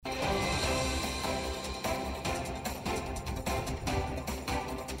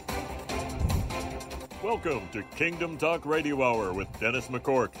Welcome to Kingdom Talk Radio Hour with Dennis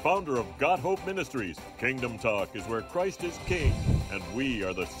McCourt, founder of God Hope Ministries. Kingdom Talk is where Christ is King, and we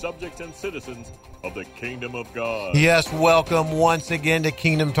are the subjects and citizens of the Kingdom of God. Yes, welcome once again to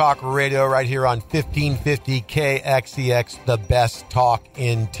Kingdom Talk Radio right here on 1550 KXEX, the best talk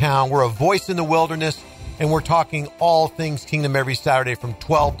in town. We're a voice in the wilderness, and we're talking all things Kingdom every Saturday from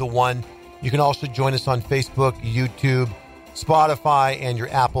 12 to 1. You can also join us on Facebook, YouTube, Spotify, and your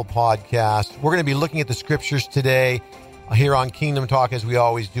Apple Podcast. We're going to be looking at the scriptures today here on Kingdom Talk, as we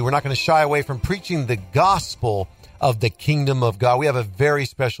always do. We're not going to shy away from preaching the gospel of the kingdom of God. We have a very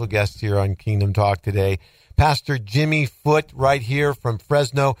special guest here on Kingdom Talk today, Pastor Jimmy Foote, right here from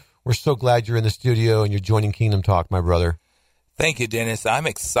Fresno. We're so glad you're in the studio and you're joining Kingdom Talk, my brother. Thank you, Dennis. I'm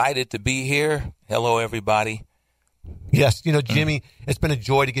excited to be here. Hello, everybody. Yes, you know, Jimmy, it's been a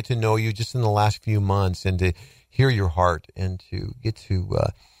joy to get to know you just in the last few months and to hear your heart and to get to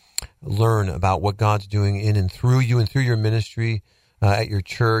learn about what God's doing in and through you and through your ministry at your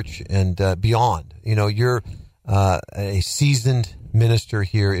church and beyond. You know, you're a seasoned minister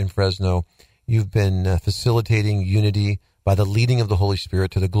here in Fresno. You've been facilitating unity by the leading of the Holy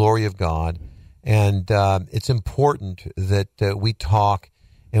Spirit to the glory of God. And it's important that we talk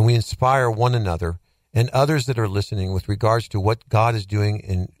and we inspire one another and others that are listening with regards to what God is doing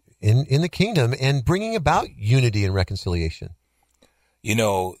in the kingdom and bringing about unity and reconciliation. You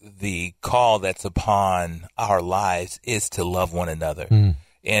know, the call that's upon our lives is to love one another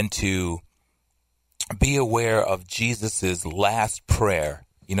and to be aware of Jesus's last prayer,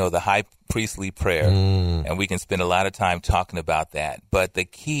 you know, the high priestly prayer. And we can spend a lot of time talking about that. But the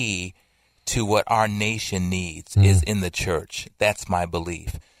key to what our nation needs is in the church. That's my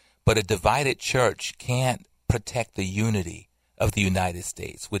belief. But a divided church can't protect the unity of the United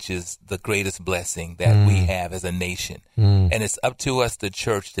States, which is the greatest blessing that we have as a nation. And it's up to us, the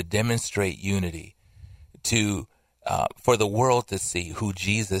church, to demonstrate unity, to for the world to see who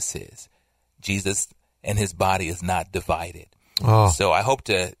Jesus is. Jesus and his body is not divided. So I hope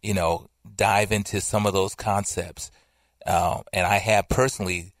to, you know, dive into some of those concepts. And I have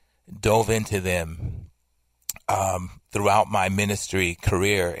personally dove into them throughout my ministry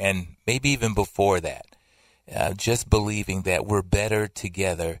career and maybe even before that. Just believing that we're better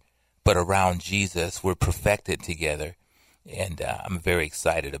together, but around Jesus, we're perfected together. And I'm very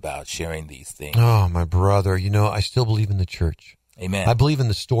excited about sharing these things. Oh, my brother, you know, I still believe in the church. Amen. I believe in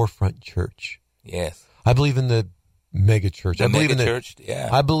the storefront church. Yes. I believe in the mega church. I believe in the church, yeah.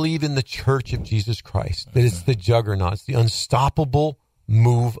 I believe in the church of Jesus Christ, that it's the juggernaut, it's the unstoppable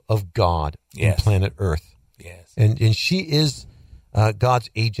move of God in planet Earth. Yes. And she is God's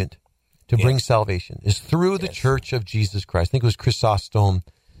agent to bring salvation, is through the church of Jesus Christ. I think it was Chrysostom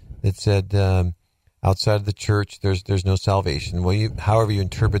that said, outside of the church, there's no salvation. Well, however you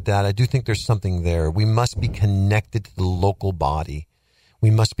interpret that, I do think there's something there. We must be connected to the local body.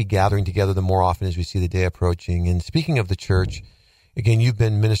 We must be gathering together the more often as we see the day approaching. And speaking of the church, again, you've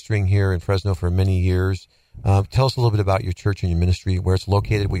been ministering here in Fresno for many years. Tell us a little bit about your church and your ministry, where it's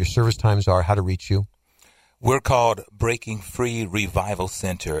located, what your service times are, how to reach you. We're called Breaking Free Revival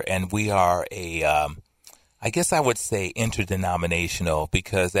Center, and we are I guess I would say interdenominational,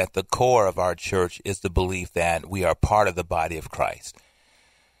 because at the core of our church is the belief that we are part of the body of Christ.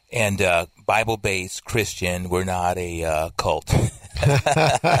 And Bible-based Christian, we're not a cult.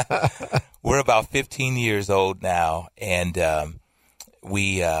 We're about 15 years old now, and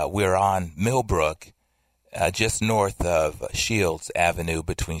we're on Millbrook, just north of Shields Avenue,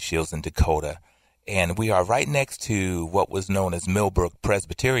 between Shields and Dakota. And we are right next to what was known as Millbrook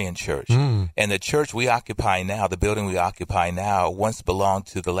Presbyterian Church. And the church we occupy now, the building we occupy now, once belonged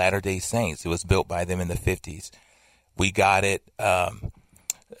to the Latter-day Saints. It was built by them in the 50s. We got it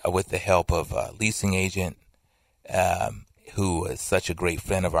with the help of a leasing agent who was such a great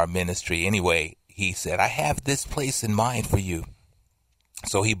friend of our ministry. Anyway, he said, I have this place in mind for you.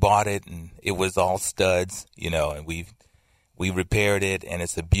 So he bought it, and it was all studs, you know, and we repaired it, and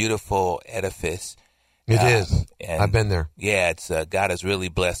it's a beautiful edifice. It is. And I've been there. Yeah, it's God has really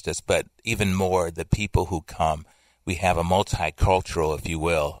blessed us, but even more, the people who come. We have a multicultural, if you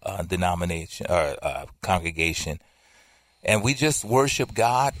will, denomination or congregation, and we just worship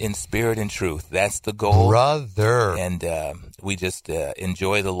God in spirit and truth. That's the goal, brother. And we just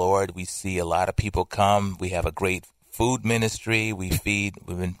enjoy the Lord. We see a lot of people come. We have a great food ministry. We've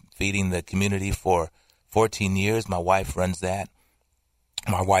been feeding the community for 14 years. My wife runs that.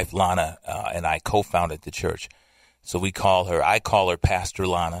 My wife, Lana, and I co-founded the church. So I call her Pastor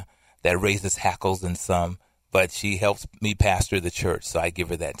Lana. That raises hackles in some, but she helps me pastor the church, so I give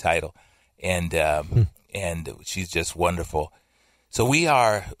her that title. And she's just wonderful. So we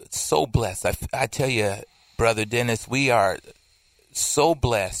are so blessed. I tell you, Brother Dennis, we are so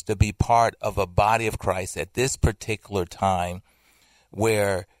blessed to be part of a body of Christ at this particular time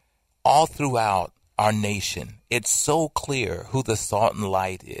where all throughout our nation, it's so clear who the salt and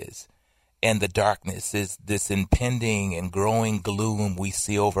light is. And the darkness is this impending and growing gloom we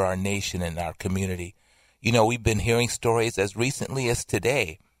see over our nation and our community. You know, we've been hearing stories as recently as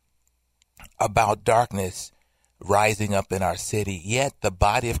today about darkness rising up in our city, yet the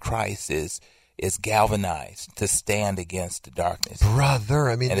body of Christ is galvanized to stand against the darkness. Brother,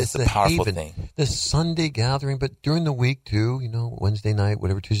 I mean, and it's a powerful haven, thing. The Sunday gathering, but during the week too, you know, Wednesday night,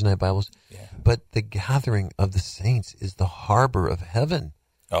 whatever, Tuesday night Bibles. Yeah. But the gathering of the saints is the harbor of heaven.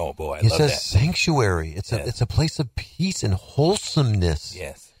 Oh boy, I it's love a that. sanctuary. It's a place of peace and wholesomeness.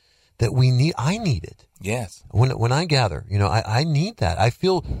 Yes. That we need. I need it. Yes. When I gather, you know, I need that. I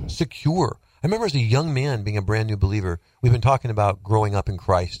feel secure. I remember as a young man being a brand new believer, we've been talking about growing up in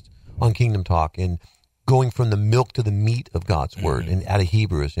Christ on Kingdom Talk and going from the milk to the meat of God's word and out of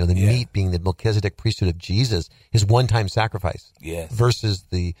Hebrews, you know, the meat being the Melchizedek priesthood of Jesus, his one-time sacrifice, versus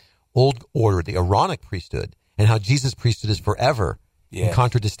the old order, the Aaronic priesthood, and how Jesus' priesthood is forever in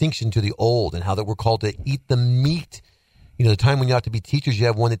contradistinction to the old, and how that we're called to eat the meat. You know, the time when you ought to be teachers, you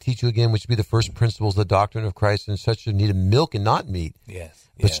have one to teach you again, which would be the first principles of the doctrine of Christ, and such a need of milk and not meat. Yes.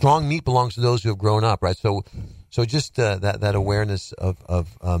 But strong meat belongs to those who have grown up, right? So just that awareness of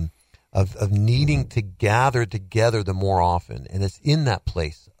needing to gather together the more often, and it's in that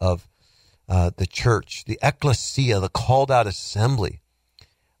place of the church, the ecclesia, the called out assembly,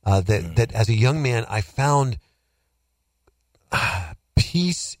 that as a young man I found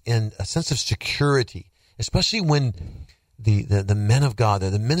peace and a sense of security, especially when the men of God,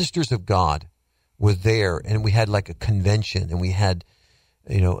 the ministers of God were there, and we had like a convention, and we had,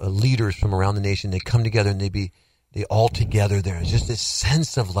 you know, leaders from around the nation. They come together and they all together there. It's just this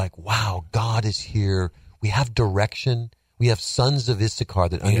sense of like, wow, God is here. We have direction. We have sons of Issachar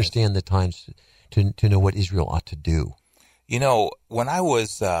that understand the times to know what Israel ought to do. You know, when I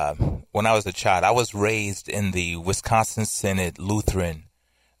was a child, I was raised in the Wisconsin Synod Lutheran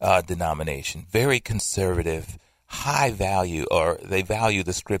denomination, very conservative, high value, or they value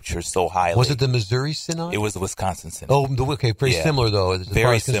the scriptures so highly. Was it the Missouri Synod? It was the Wisconsin Synod. Oh, okay, very similar though.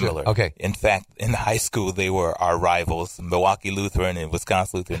 Very similar. Okay. In fact, in high school, they were our rivals, Milwaukee Lutheran and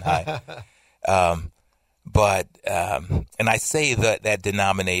Wisconsin Lutheran High. And I say that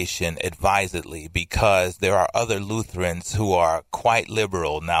denomination advisedly because there are other Lutherans who are quite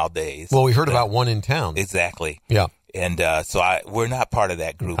liberal nowadays. Well, we heard about one in town. Exactly. Yeah. And so we're not part of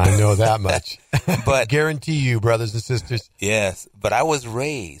that group. I know that much. But guarantee you, brothers and sisters. Yes, but I was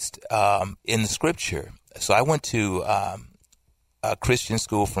raised in the Scripture. So I went to a Christian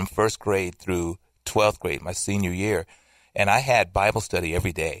school from first grade through 12th grade, my senior year, and I had Bible study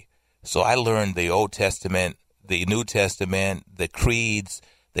every day. So I learned the Old Testament, the New Testament, the creeds,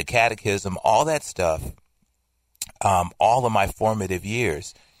 the catechism, all that stuff, all of my formative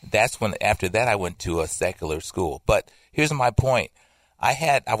years. That's when, after that, I went to a secular school. But here's my point.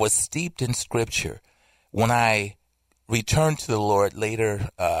 I was steeped in Scripture. When I returned to the Lord later,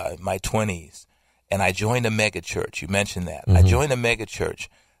 in my 20s, and I joined a mega church. You mentioned that. I joined a mega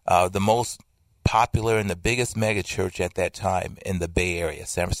church, the most popular and the biggest mega church at that time in the Bay Area,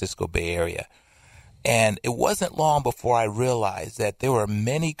 San Francisco Bay Area. And it wasn't long before I realized that there were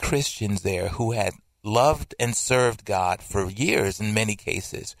many Christians there who had loved and served God for years in many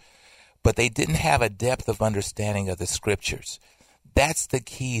cases, but they didn't have a depth of understanding of the Scriptures. That's the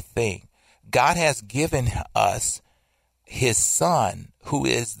key thing. God has given us His Son, who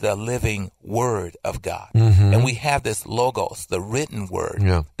is the living Word of God. And we have this Logos, the written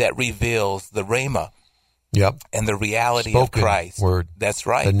Word, that reveals the Rhema and the reality Spoken of Christ. Word. That's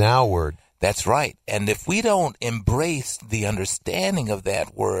right. The now Word. That's right. And if we don't embrace the understanding of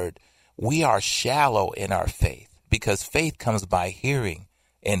that Word, we are shallow in our faith, because faith comes by hearing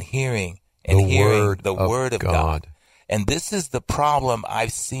and hearing and hearing the Word of God. And this is the problem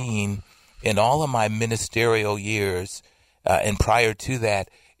I've seen in all of my ministerial years and prior to that,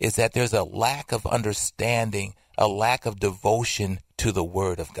 is that there's a lack of understanding, a lack of devotion to the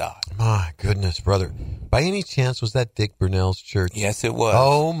Word of God. My goodness, brother. By any chance, was that Dick Burnell's church? Yes, it was.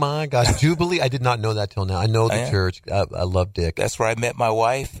 Oh, my gosh. Jubilee? I did not know that till now. I know the church. I love Dick. That's where I met my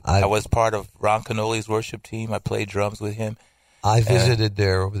wife. I was part of Ron Canoli's worship team. I played drums with him. I visited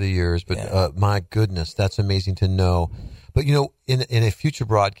there over the years, but my goodness, that's amazing to know. But, you know, in a future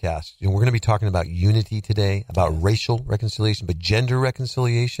broadcast, you know, we're going to be talking about unity today, about racial reconciliation, but gender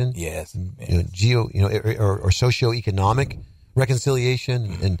reconciliation. Yes. You know, or socioeconomic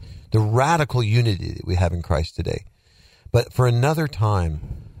reconciliation and the radical unity that we have in Christ today. But for another time,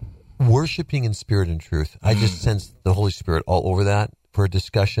 worshiping in spirit and truth, I just sense the Holy Spirit all over that for a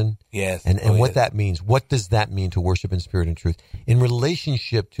discussion. Yes. And what that means. What does that mean to worship in spirit and truth in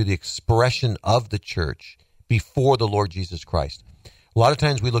relationship to the expression of the church before the Lord Jesus Christ? A lot of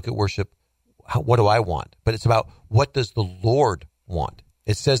times we look at worship, what do I want? But it's about what does the Lord want?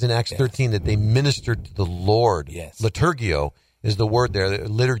 It says in Acts 13 that they ministered to the Lord. Yes. Liturgio is the word there,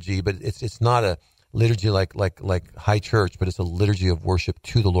 liturgy, but it's not a liturgy like high church, but it's a liturgy of worship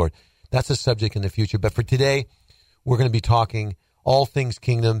to the Lord. That's a subject in the future. But for today, we're going to be talking all things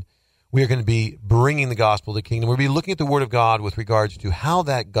kingdom. We are going to be bringing the gospel of the kingdom. We'll be looking at the word of God with regards to how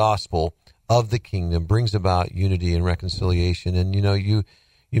that gospel of the kingdom brings about unity and reconciliation. And,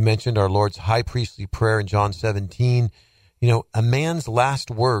 you mentioned our Lord's high priestly prayer in John 17. A man's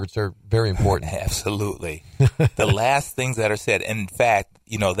last words are very important. Absolutely. The last things that are said. In fact,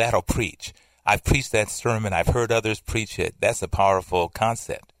 that'll preach. I've preached that sermon. I've heard others preach it. That's a powerful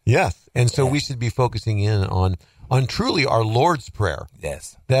concept. Yes. And so we should be focusing in on truly our Lord's Prayer.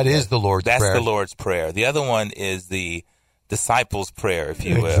 Yes. That is the Lord's Prayer. That's the Lord's Prayer. The other one is the disciples' prayer, if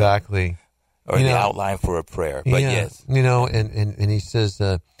you will. Exactly. Or the outline for a prayer. But yes. And he says,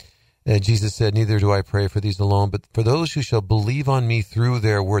 Jesus said, neither do I pray for these alone, but for those who shall believe on me through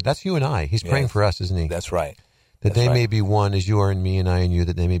their word. That's you and I. He's praying for us, isn't he? That's right. That they may be one as you are in me and I in you,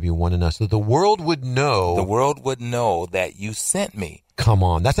 that they may be one in us. So the world would know. The world would know that you sent me. Come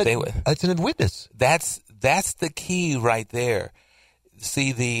on. That's a witness. That's the key right there.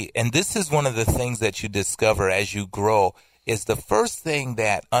 See, and this is one of the things that you discover as you grow, is the first thing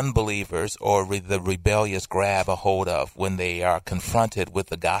that unbelievers or the rebellious grab a hold of when they are confronted with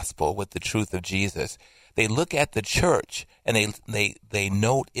the gospel, with the truth of Jesus. They look at the church and they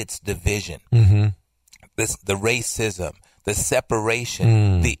note its division. Mm-hmm. The racism, the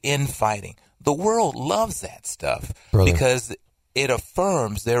separation, the infighting. The world loves that stuff because it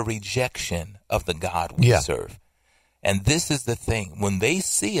affirms their rejection of the God we serve. And this is the thing. When they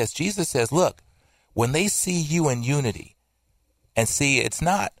see us, Jesus says, look, when they see you in unity, and see, it's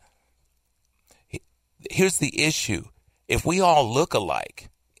not, here's the issue. If we all look alike,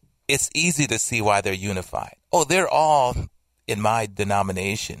 it's easy to see why they're unified. Oh, they're all, in my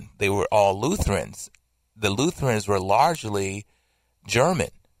denomination, they were all Lutherans. The Lutherans were largely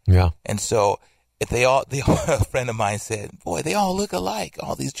German. Yeah. And so if a friend of mine said, boy, they all look alike,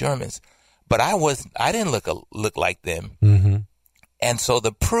 all these Germans. But I didn't look like them. Mm-hmm. And so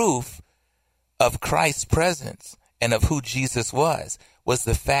the proof of Christ's presence and of who Jesus was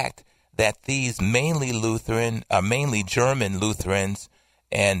the fact that these mainly German Lutherans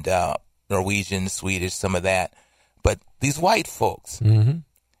and Norwegian, Swedish, some of that, but these white folks,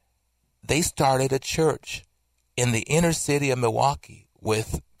 they started a church in the inner city of Milwaukee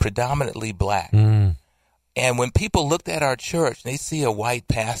with predominantly black. And when people looked at our church, they see a white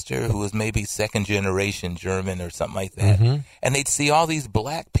pastor who was maybe second generation German or something like that, and they'd see all these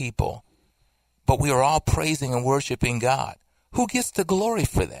black people, but we were all praising and worshiping God. Who gets the glory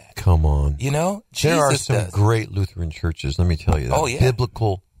for that? Come on. Jesus there are some does. Great Lutheran churches, let me tell you that. Oh, yeah.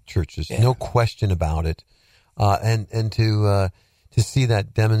 Biblical churches, no question about it. And to see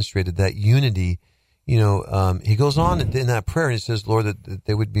that demonstrated, that unity, he goes on in that prayer and he says, Lord, that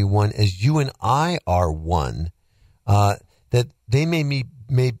they would be one as you and I are one, that they may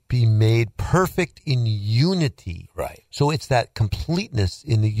be made perfect in unity. Right. So it's that completeness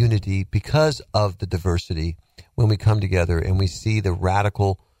in the unity because of the diversity when we come together and we see the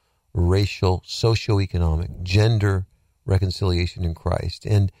radical racial, socioeconomic, gender reconciliation in Christ.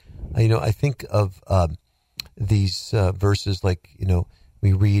 And, I think of these verses like,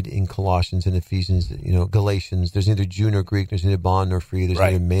 we read in Colossians and Ephesians, Galatians, there's neither Jew nor Greek, there's neither bond nor free, there's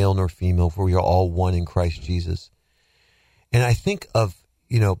neither male nor female, for we are all one in Christ Jesus. And I think of,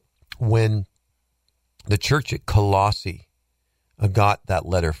 when the church at Colossae got that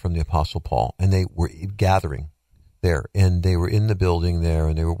letter from the Apostle Paul, and they were gathering there, and they were in the building there,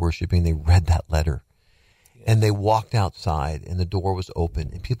 and they were worshiping, they read that letter. And they walked outside, and the door was open,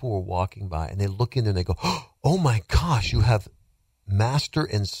 and people were walking by, and they look in there, and they go, oh my gosh, you have master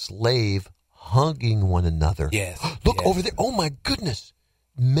and slave hugging one another. Yes. Look over there. Oh my goodness.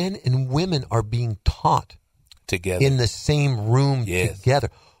 Men and women are being taught together in the same room together.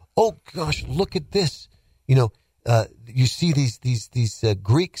 Oh gosh, look at this. You see these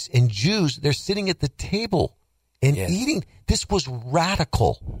Greeks and Jews, they're sitting at the table and eating. This was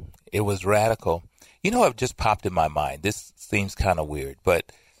radical. It was radical. It just popped in my mind. This seems kind of weird,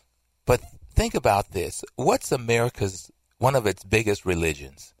 but think about this. What's one of its biggest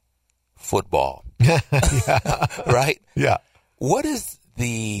religions? Football. Right? Yeah. What is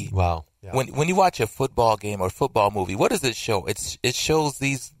the Yeah. When you watch a football game or football movie, what does it show? It shows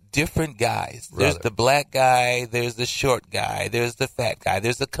these different guys. There's the black guy, there's the short guy, there's the fat guy,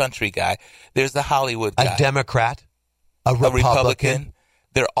 there's the country guy, there's the Hollywood guy. A Democrat, a Republican.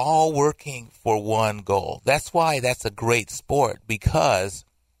 They're all working for one goal. That's why that's a great sport, because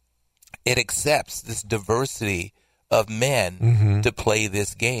it accepts this diversity of men to play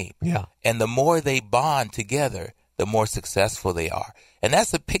this game. Yeah. And the more they bond together, the more successful they are. And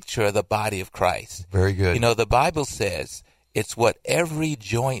that's a picture of the body of Christ. Very good. You know, the Bible says it's what every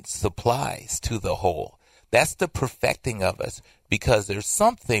joint supplies to the whole. That's the perfecting of us, because there's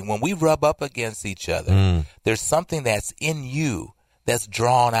something, when we rub up against each other, there's something that's in you that's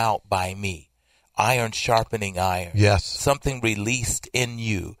drawn out by me. Iron sharpening iron. Yes. Something released in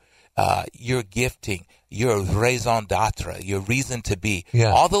you. Your gifting, your raison d'etre, your reason to be.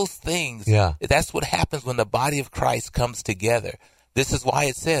 Yeah. All those things. Yeah. That's what happens when the body of Christ comes together. This is why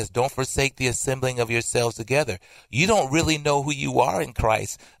it says, don't forsake the assembling of yourselves together. You don't really know who you are in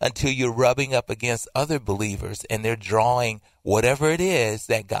Christ until you're rubbing up against other believers and they're drawing whatever it is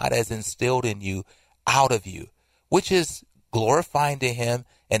that God has instilled in you out of you, which is glorifying to him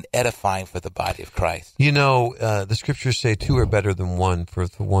and edifying for the body of Christ. You know, the scriptures say two are better than one, for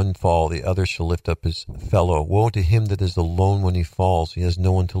if the one fall, the other shall lift up his fellow. Woe to him that is alone when he falls. He has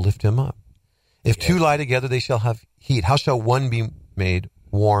no one to lift him up. If two lie together, they shall have heat. How shall one be made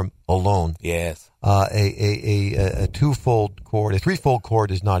warm alone? Yes. A twofold cord, a threefold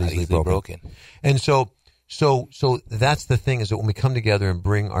cord is not easily broken. And so that's the thing, is that when we come together and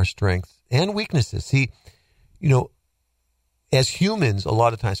bring our strengths and weaknesses, see, you know, as humans, a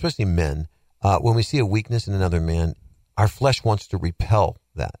lot of times, especially men, when we see a weakness in another man, our flesh wants to repel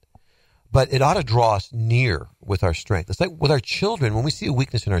that. But it ought to draw us near with our strength. It's like with our children. When we see a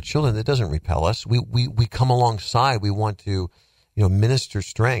weakness in our children, it doesn't repel us. We come alongside. We want to, you know, minister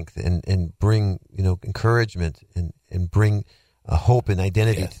strength and bring, you know, encouragement and bring hope and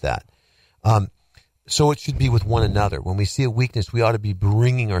identity to that. So it should be with one another. When we see a weakness, we ought to be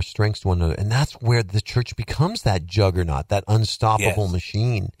bringing our strengths to one another. And that's where the church becomes that juggernaut, that unstoppable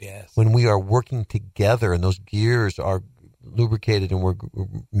machine. Yes. When we are working together and those gears are lubricated and we're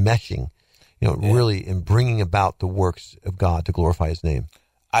meshing, you know, really, and bringing about the works of God to glorify his name.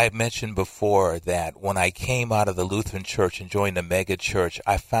 I mentioned before that when I came out of the Lutheran church and joined the mega church,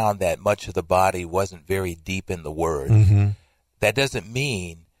 I found that much of the body wasn't very deep in the word. That doesn't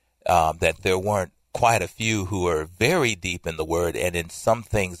mean that there weren't quite a few who are very deep in the word and in some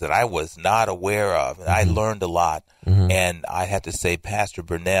things that I was not aware of. And I learned a lot. And I have to say, Pastor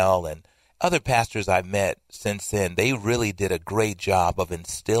Burnell and other pastors I've met since then, they really did a great job of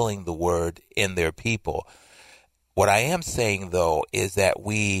instilling the word in their people. What I am saying, though, is that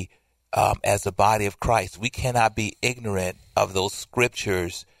we, as a body of Christ, we cannot be ignorant of those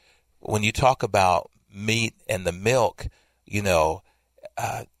scriptures. When you talk about meat and the milk, you know,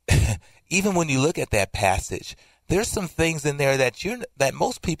 even when you look at that passage, there's some things in there that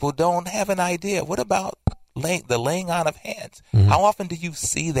most people don't have an idea. What about the laying on of hands? How often do you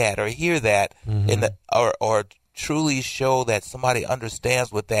see that or hear that or truly show that somebody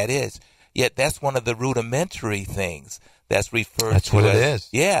understands what that is? Yet that's one of the rudimentary things that's referred to. That's what it is.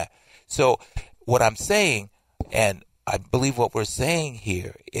 Yeah. So what I'm saying, and I believe what we're saying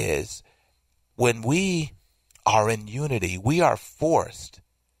here, is when we are in unity, we are forced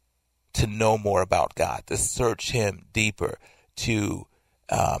to know more about God, to search him deeper, to,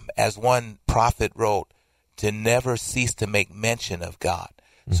 as one prophet wrote, to never cease to make mention of God.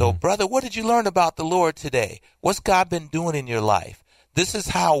 So, brother, what did you learn about the Lord today? What's God been doing in your life? This is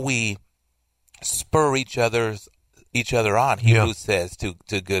how we spur each other on. Hebrews says to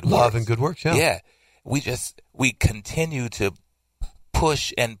good works. Love and good works, Yeah. We continue to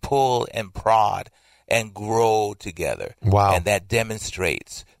push and pull and prod and grow together. Wow. And that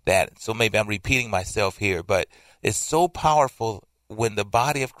demonstrates that. So maybe I'm repeating myself here, but it's so powerful when the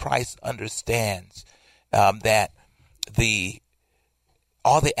body of Christ understands that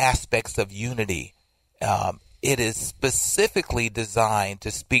all the aspects of unity, it is specifically designed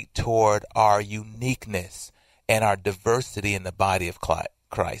to speak toward our uniqueness and our diversity in the body of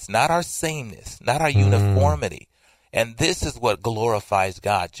Christ, not our sameness, not our uniformity. And this is what glorifies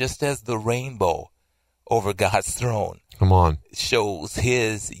God, just as the rainbow over God's throne shows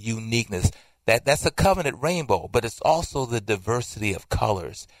his uniqueness. That's a covenant rainbow, but it's also the diversity of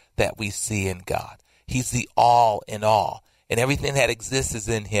colors that we see in God. He's the all in all, and everything that exists is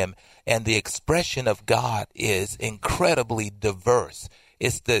in him. And the expression of God is incredibly diverse.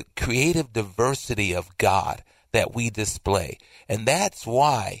 It's the creative diversity of God that we display. And that's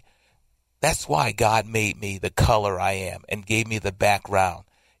why God made me the color I am and gave me the background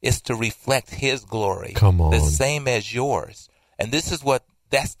is to reflect his glory. Come on. The same as yours. And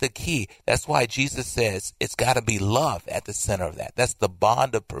that's the key. That's why Jesus says it's got to be love at the center of that. That's the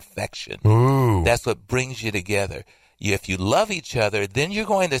bond of perfection. Ooh. That's what brings you together. If you love each other, then you're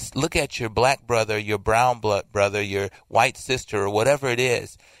going to look at your black brother, your brown brother, your white sister, or whatever it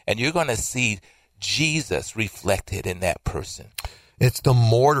is, and you're going to see Jesus reflected in that person. It's the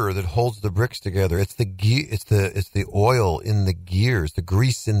mortar that holds the bricks together. It's the oil in the gears, the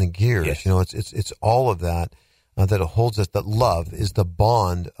grease in the gears. Yes. You know, it's all of that that holds us. That love is the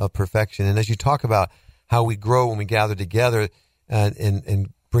bond of perfection. And as you talk about how we grow when we gather together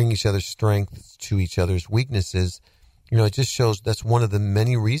and bring each other's strengths to each other's weaknesses, you know, it just shows that's one of the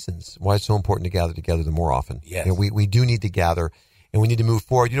many reasons why it's so important to gather together the more often. Yes. You know, we do need to gather, and we need to move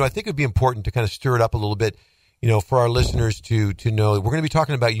forward. You know, I think it would be important to kind of stir it up a little bit, you know, for our listeners to know. We're going to be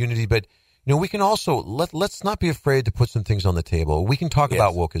talking about unity, but, you know, we can also, let's not be afraid to put some things on the table. We can talk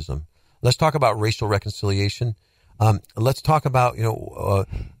about wokeism. Let's talk about racial reconciliation. Let's talk about, you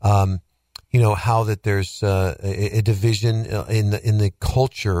know, how that there's a division in the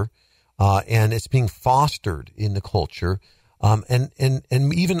culture, and it's being fostered in the culture. And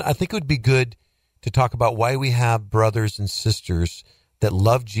even I think it would be good to talk about why we have brothers and sisters that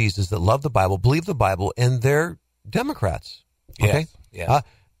love Jesus, that love the Bible, believe the Bible, and they're Democrats. Okay? Yes.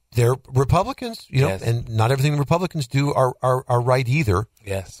 They're Republicans, you know, Yes. and not everything the Republicans do are right either.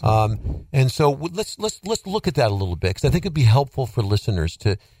 Yes. And so let's look at that a little bit, because I think it'd be helpful for listeners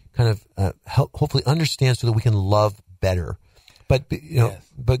to kind of hopefully understand so that we can love better. But, you know,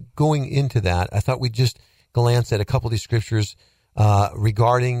 but going into that, I thought we'd just glance at a couple of these scriptures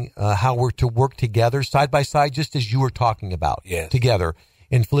regarding how we're to work together side by side, just as you were talking about together.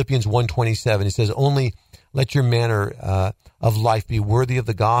 In Philippians 1:27, it says, only let your manner of life be worthy of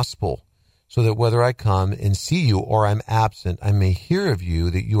the gospel, so that whether I come and see you or I'm absent, I may hear of you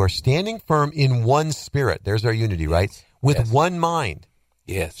that you are standing firm in one spirit. There's our unity, right? With one mind.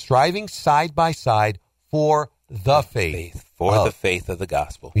 Yes. Striving side by side for the faith. For the faith of the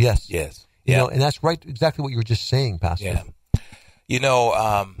gospel. Yes. Yes. You know, and that's right, exactly what you were just saying, Pastor. Yeah. You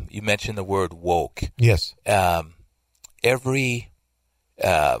know, you mentioned the word woke. Yes. Every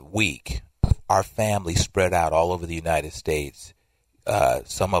week, our family spread out all over the United States.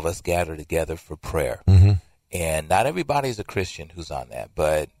 Some of us gather together for prayer. Mm-hmm. And not everybody's a Christian who's on that,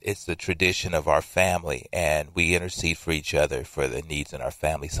 but it's the tradition of our family, and we intercede for each other for the needs in our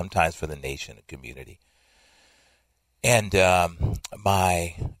family, sometimes for the nation and community. And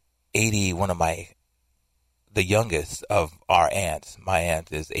the youngest of our aunts, my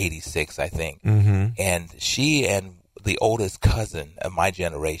aunt is 86, I think, and she and the oldest cousin of my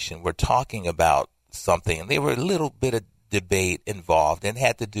generation were talking about something, and there were a little bit of debate involved, and it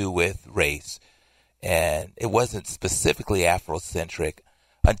had to do with race. And it wasn't specifically Afrocentric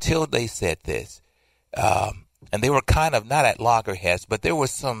until they said this. And they were kind of not at loggerheads, but there was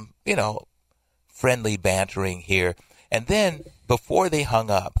some, you know, friendly bantering here. And then before they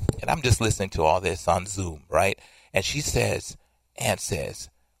hung up, and I'm just listening to all this on Zoom, right? And Aunt says,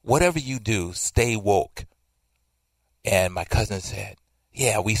 whatever you do, stay woke. And my cousin said,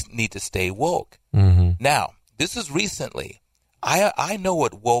 yeah, we need to stay woke. Mm-hmm. Now, this is recently. I know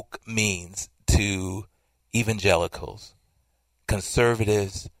what woke means to evangelicals,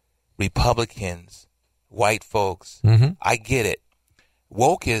 conservatives, Republicans, white folks. Mm-hmm. I get it.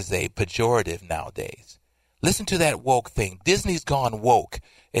 Woke is a pejorative nowadays. Listen to that woke thing. Disney's gone woke,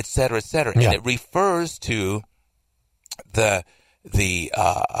 et cetera, et cetera. Yeah. And it refers to it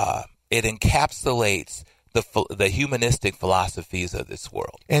encapsulates the humanistic philosophies of this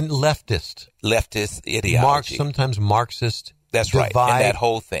world. And leftist ideology. Sometimes Marxist. That's divide, right. And that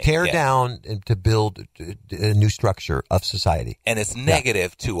whole thing. Tear down to build a new structure of society. And it's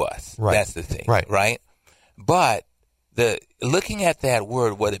negative to us. Right. That's the thing. Right. But looking at that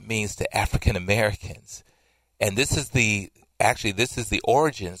word, what it means to African Americans, and this is the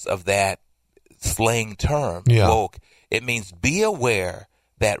origins of that slang term, woke. It means be aware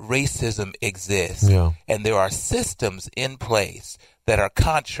that racism exists, and there are systems in place that are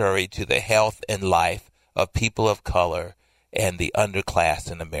contrary to the health and life of people of color and the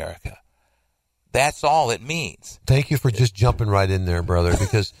underclass in America. That's all it means. Thank you for just jumping right in there, brother,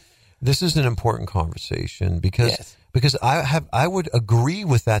 because this is an important conversation. Because I would agree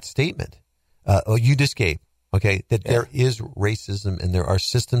with that statement. You just gave, okay, that there is racism and there are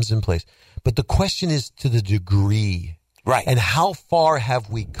systems in place. But the question is to the degree, right? And how far have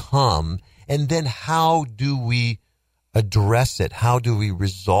we come? And then how do we address it? How do we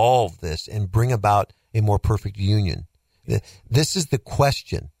resolve this and bring about a more perfect union? This is the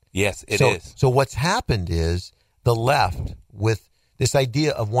question. Yes, it is. So what's happened is the left, with this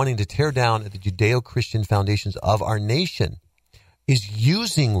idea of wanting to tear down the Judeo-Christian foundations of our nation is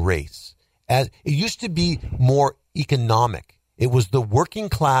using race. As it used to be more economic. It was the working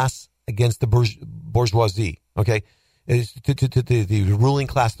class against the bourgeoisie. Okay, the ruling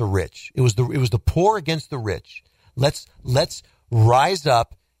class, the rich. It was the poor against the rich. Let's rise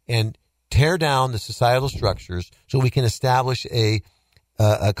up and tear down the societal structures so we can establish a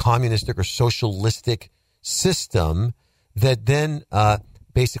communistic or socialistic system that then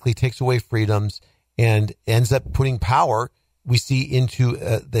basically takes away freedoms and ends up putting power, we see, into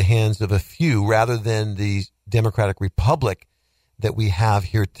the hands of a few rather than the democratic republic that we have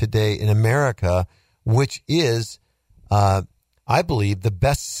here today in America, which is, I believe, the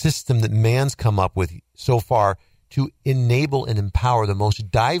best system that man's come up with so far to enable and empower the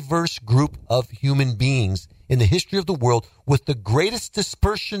most diverse group of human beings in the history of the world with the greatest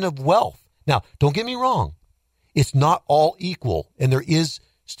dispersion of wealth. Now, don't get me wrong. It's not all equal, and there is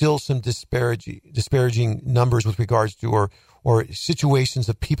still some disparaging numbers with regards to or situations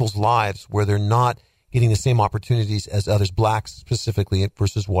of people's lives where they're not getting the same opportunities as others, blacks specifically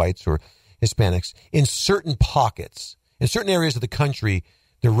versus whites or Hispanics. In certain pockets, in certain areas of the country,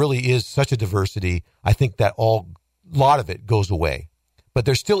 there really is such a diversity. I think that a lot of it goes away. But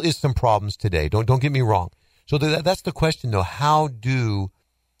there still is some problems today. Don't get me wrong. So that's the question, though. How do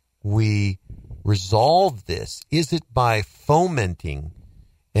we resolve this? Is it by fomenting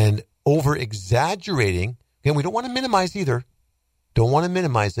and over-exaggerating? Again, we don't want to minimize either. Don't want to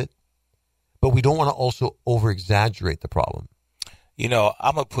minimize it. But we don't want to also over-exaggerate the problem. I'm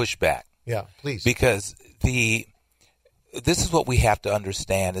going to push back. Yeah, please. Because this is what we have to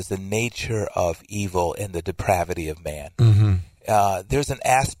understand is the nature of evil and the depravity of man. Mm-hmm. There's an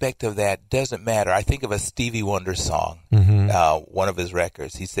aspect of that doesn't matter. I think of a Stevie Wonder song, one of his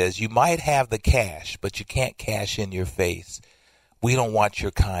records. He says, "You might have the cash, but you can't cash in your face. We don't want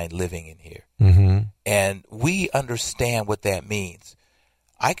your kind living in here." Mm-hmm. And we understand what that means.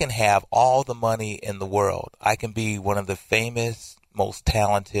 I can have all the money in the world. I can be one of the famous, most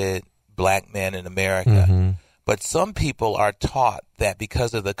talented black men in America. Mm-hmm. But some people are taught that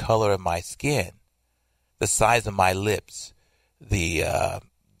because of the color of my skin, the size of my lips, the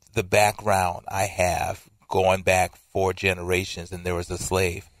background I have going back 4 generations and there was a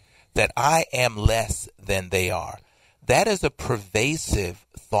slave, that I am less than they are. That is a pervasive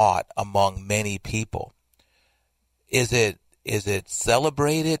thought among many people. Is it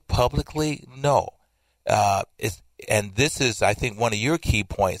celebrated publicly? No. And this is, I think, one of your key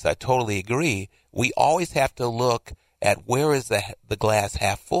points. I totally agree. We always have to look at where is the glass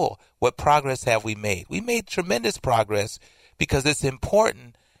half full. What progress have we made? We made tremendous progress because it's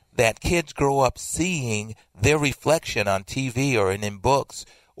important that kids grow up seeing their reflection on TV or in books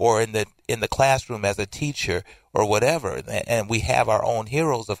or in the classroom as a teacher or whatever. And we have our own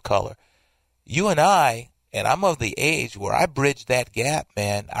heroes of color. You and I'm of the age where I bridged that gap,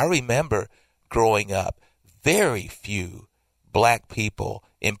 man. I remember growing up, very few black people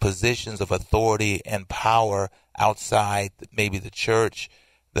in positions of authority and power outside maybe the church,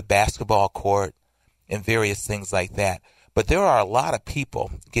 the basketball court, and various things like that. But there are a lot of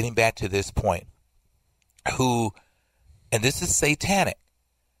people, getting back to this point, who, and this is satanic,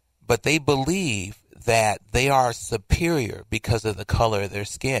 but they believe that they are superior because of the color of their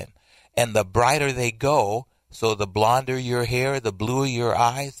skin. And the brighter they go, so the blonder your hair, the bluer your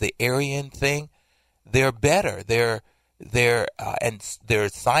eyes, the Aryan thing, they're better. And there are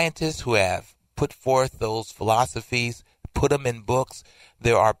scientists who have put forth those philosophies, put them in books.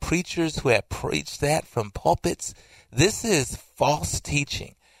 There are preachers who have preached that from pulpits. This is false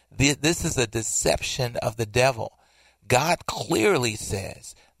teaching. This is a deception of the devil. God clearly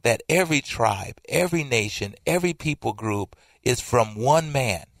says that every tribe, every nation, every people group is from one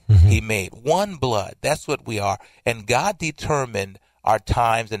man. Mm-hmm. He made one blood. That's what we are. And God determined our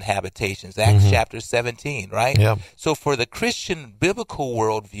times and habitations. Acts chapter 17, right? Yeah. So for the Christian biblical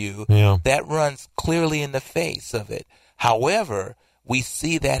worldview, that runs clearly in the face of it. However, we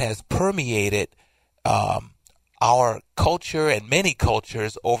see that has permeated our culture and many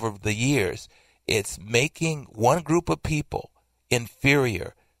cultures over the years. It's making one group of people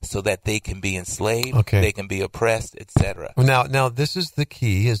inferior so that they can be enslaved, they can be oppressed, etc. Now, this is the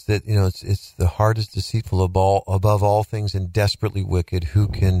key: is that it's the heart is deceitful above all things and desperately wicked. Who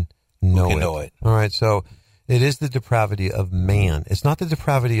can know it? All right, so it is the depravity of man. It's not the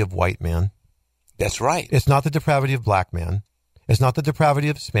depravity of white man. That's right. It's not the depravity of black man. It's not the depravity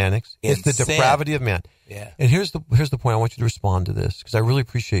of Hispanics. It's the depravity of man. Yeah. And here's the point. I want you to respond to this because I really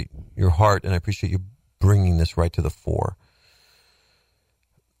appreciate your heart and I appreciate you bringing this right to the fore.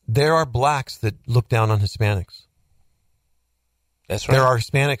 There are blacks that look down on Hispanics. That's right. There are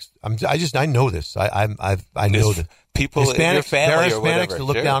Hispanics. I know this. I know that people in your family there are or Hispanics whatever. that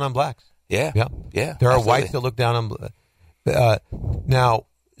look Sure. down on blacks. Yeah. Yeah. Yeah. There are absolutely. whites that look down on. Now,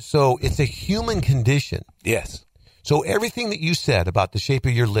 so it's a human condition. Yes. So everything that you said about the shape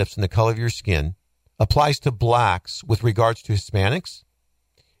of your lips and the color of your skin applies to blacks with regards to Hispanics,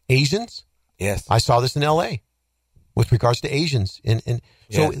 Asians. Yes. I saw this in L.A. with regards to Asians.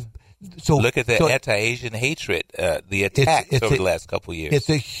 So look at the anti-Asian hatred, the attacks over the last couple of years. It's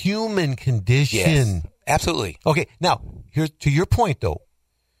a human condition. Yes, absolutely. Okay, now here's to your point though.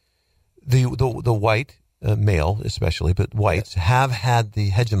 The white male, especially, but whites have had the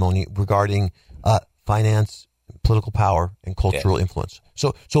hegemony regarding finance, political power, and cultural influence.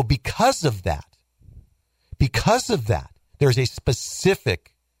 So because of that, there's a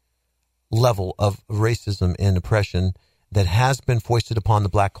specific level of racism and oppression that has been foisted upon the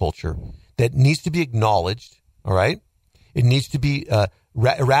black culture that needs to be acknowledged, all right? It needs to be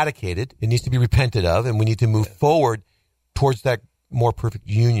eradicated. It needs to be repented of, and we need to move forward towards that more perfect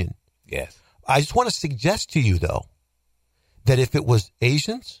union. Yes. I just want to suggest to you, though, that if it was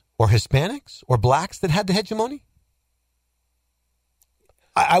Asians or Hispanics or blacks that had the hegemony,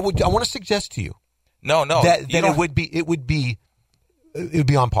 I want to suggest to you that it would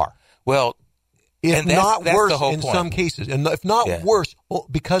be on par. Well, if not worse in point. some cases, and if not worse,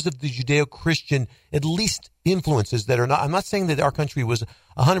 because of the Judeo-Christian, at least influences that are not. I'm not saying that our country was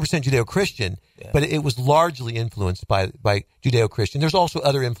 100% Judeo-Christian, but it was largely influenced by Judeo-Christian. There's also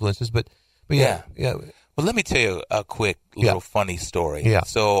other influences, but yeah. Well, let me tell you a quick little funny story. Yeah.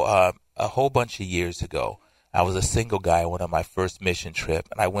 So a whole bunch of years ago, I was a single guy on my first mission trip,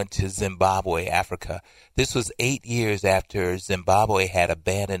 and I went to Zimbabwe, Africa. This was 8 years after Zimbabwe had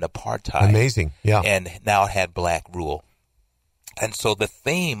abandoned apartheid. Amazing, yeah. And now it had black rule. And so the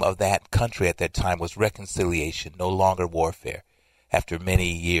theme of that country at that time was reconciliation, no longer warfare. After many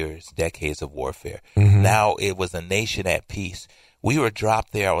years, decades of warfare. Mm-hmm. Now it was a nation at peace. We were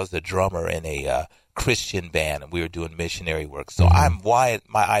dropped there. I was a drummer in a Christian band, and we were doing missionary work. So my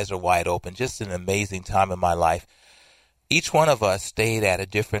eyes are wide open. Just an amazing time in my life. Each one of us stayed at a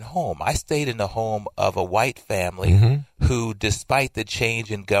different home. I stayed in the home of a white family who, despite the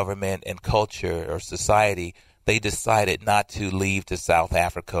change in government and culture or society, they decided not to leave to South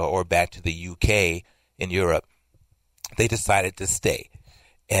Africa or back to the UK in Europe. They decided to stay.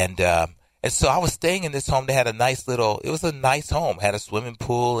 And so I was staying in this home. They had it was a nice home, had a swimming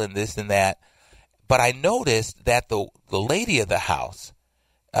pool and this and that. But I noticed that the lady of the house,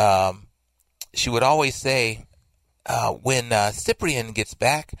 she would always say, when Cyprian gets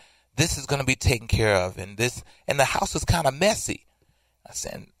back, this is going to be taken care of. And the house was kind of messy.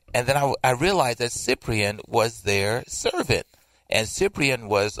 And then I realized that Cyprian was their servant. And Cyprian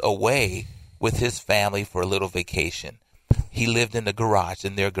was away with his family for a little vacation. He lived in their garage,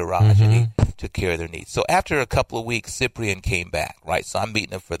 and he took care of their needs. So after a couple of weeks, Cyprian came back, right? So I'm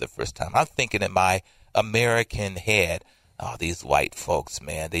meeting him for the first time. I'm thinking in my American head, oh, these white folks,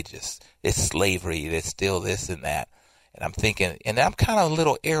 man, it's slavery. They steal this and that. And I'm thinking, and I'm kind of a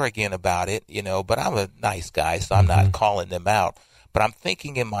little arrogant about it, but I'm a nice guy, so I'm not calling them out. But I'm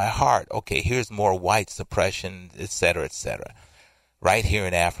thinking in my heart, okay, here's more white suppression, et cetera, right here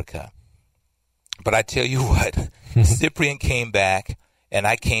in Africa. But I tell you what, Cyprian came back, and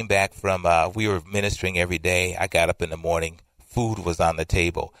I came back from, we were ministering every day. I got up in the morning. Food was on the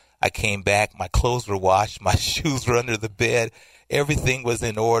table. I came back. My clothes were washed. My shoes were under the bed. Everything was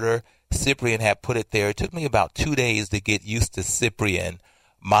in order. Cyprian had put it there. It took me about 2 days to get used to Cyprian,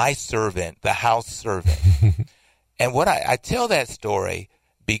 my servant, the house servant. And what I tell that story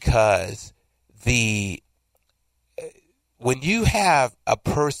because when you have a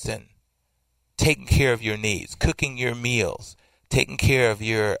person taking care of your needs, cooking your meals, taking care of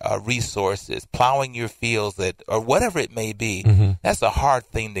your resources, plowing your fields, or whatever it may be, that's a hard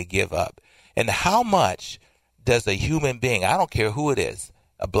thing to give up. And how much does a human being, I don't care who it is,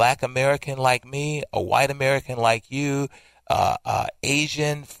 a black American like me, a white American like you,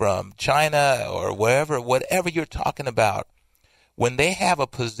 Asian from China or whatever you're talking about, when they have a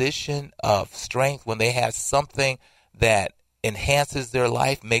position of strength, when they have something that enhances their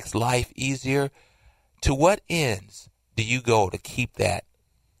life, makes life easier, to what ends do you go to keep that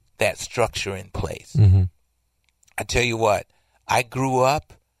structure in place? I tell you what, I grew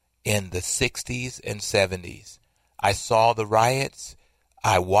up in the 60s and 70s. I saw the riots.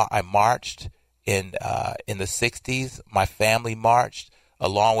 I marched in the 60s. My family marched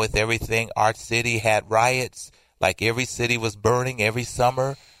along with everything. Our city had riots, like every city was burning every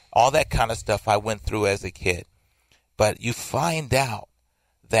summer. All that kind of stuff I went through as a kid. But you find out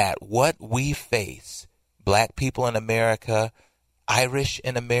that what we face, black people in America, Irish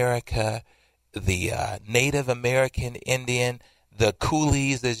in America, the Native American Indian, the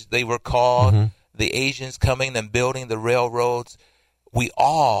coolies, as they were called, the Asians coming and building the railroads. We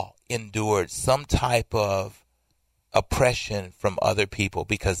all endured some type of oppression from other people,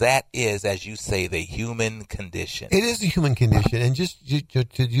 because that is, as you say, the human condition. It is a human condition. And just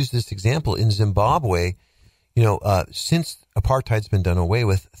to use this example, in Zimbabwe, since apartheid's been done away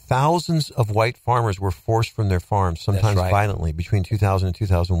with, thousands of white farmers were forced from their farms, sometimes violently, between 2000 and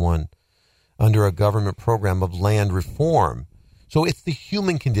 2001, under a government program of land reform. So it's the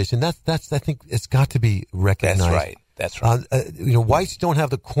human condition. That's I think it's got to be recognized. That's right. Whites don't have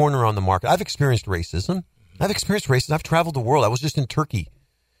the corner on the market. I've experienced racism. I've traveled the world. I was just in Turkey,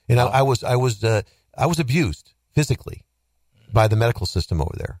 and I was abused physically by the medical system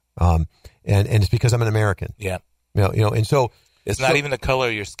over there. And it's because I'm an American. Yeah. And so it's not even the color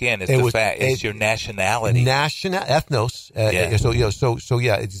of your skin. It's the fact. It's your nationality. Ethnos. So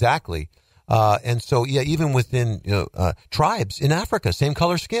exactly. And so, even within tribes in Africa, same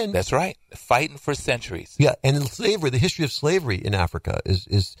color skin. That's right. Fighting for centuries. Yeah, and in slavery, the history of slavery in Africa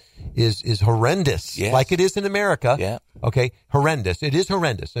is horrendous, like it is in America. Yeah. Okay, horrendous. It is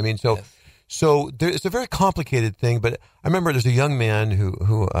horrendous. I mean, so it's a very complicated thing. But I remember there's a young man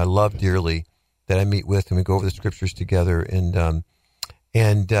who I love dearly that I meet with, and we go over the scriptures together, and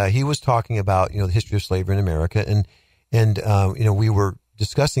he was talking about the history of slavery in America, and we were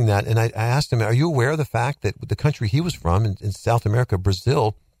discussing that, and I asked him, are you aware of the fact that the country he was from in South America,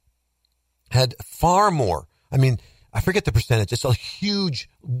 Brazil, had far more, I mean, I forget the percentage, it's a huge,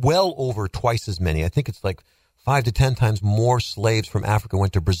 well over twice as many, I think it's like 5 to 10 times more slaves from Africa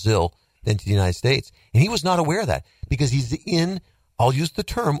went to Brazil than to the United States, and he was not aware of that, because he's in, I'll use the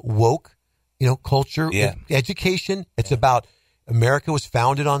term, woke, culture, education, it's about America was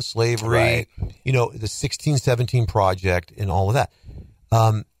founded on slavery, the 1617 Project and all of that.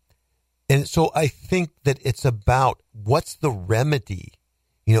 And so I think that it's about what's the remedy,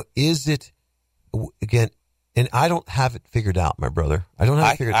 is it, again, and I don't have it figured out, my brother. I don't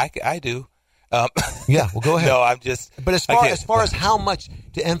have it figured out. I do. Yeah, well, go ahead. No, I'm just. But as far as how much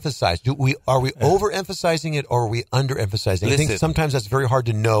to emphasize, are we overemphasizing it or are we underemphasizing? Listen, I think sometimes that's very hard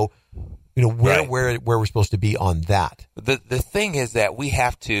to know, where we're supposed to be on that. The thing is that we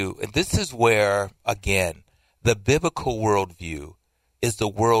have to, and this is where, again, the biblical worldview is the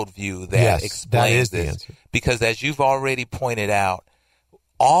worldview that explains the answer. Because as you've already pointed out,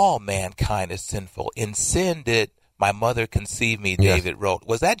 all mankind is sinful. In sin did my mother conceive me, David wrote.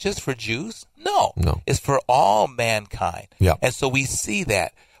 Was that just for Jews? No. It's for all mankind. Yeah. And so we see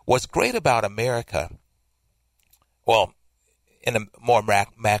that. What's great about America, well, in a more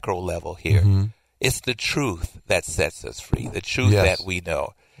macro level here, it's the truth that sets us free, the truth that we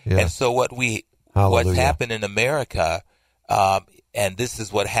know. Yes. And so what's happened in America, and this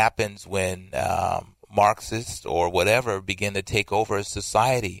is what happens when Marxists or whatever begin to take over a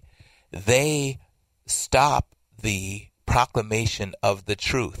society. They stop the proclamation of the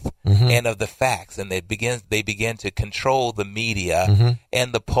truth and of the facts, and they begin to control the media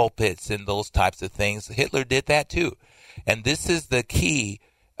and the pulpits and those types of things. Hitler did that too. And this is the key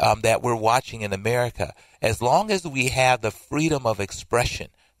that we're watching in America. As long as we have the freedom of expression,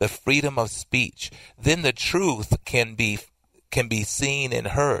 the freedom of speech, then the truth can be seen and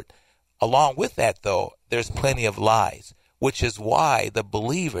heard. Along with that, though, there's plenty of lies, which is why the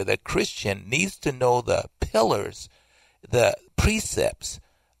believer, the Christian, needs to know the pillars, the precepts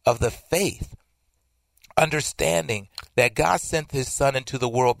of the faith, understanding that God sent his son into the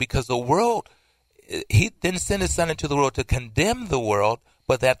world because the world, he didn't send his son into the world to condemn the world,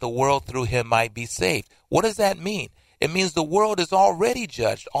 but that the world through him might be saved. What does that mean? It means the world is already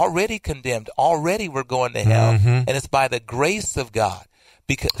judged, already condemned, already we're going to hell, and it's by the grace of God.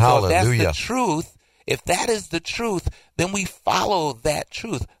 Because so if that's the truth, if that is the truth, then we follow that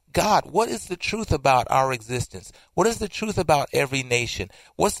truth. God, what is the truth about our existence? What is the truth about every nation?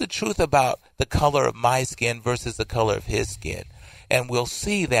 What's the truth about the color of my skin versus the color of his skin? And we'll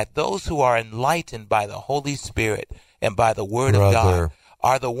see that those who are enlightened by the Holy Spirit and by the Word of God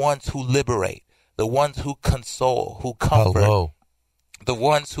are the ones who liberate, the ones who console, who comfort, the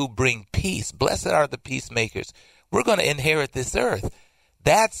ones who bring peace. Blessed are the peacemakers. We're going to inherit this earth.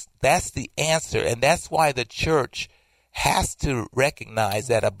 That's the answer, and that's why the church has to recognize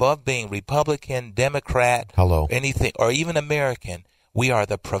that above being Republican, Democrat, anything, or even American, we are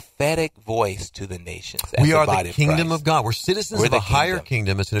the prophetic voice to the nations. We are the kingdom of God. We're citizens of a higher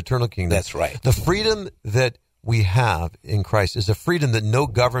kingdom. It's an eternal kingdom. That's right. The freedom that we have in Christ is a freedom that no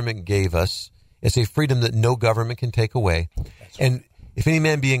government gave us. It's a freedom that no government can take away. Right. If any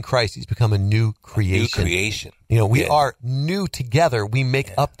man be in Christ, he's become a new creation. New creation. You know, we are new together. We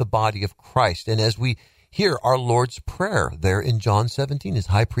make up the body of Christ. And as we hear our Lord's Prayer there in John 17, his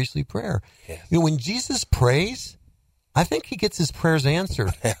high priestly prayer, you know, when Jesus prays, I think he gets his prayers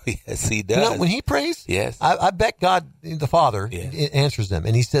answered. Yes, he does. You know, when he prays, I bet God the Father answers them.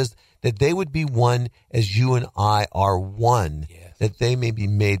 And he says that they would be one as you and I are one, that they may be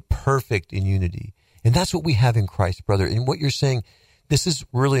made perfect in unity. And that's what we have in Christ, brother. And what you're saying, this is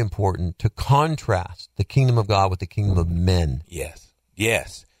really important to contrast the kingdom of God with the kingdom of men. Yes,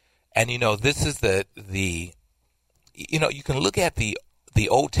 yes. And, you know, this is the you know, you can look at the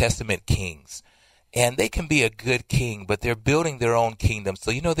Old Testament kings, and they can be a good king, but they're building their own kingdom.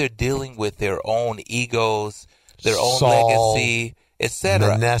 So, you know, they're dealing with their own egos, their own Saul, legacy, etc.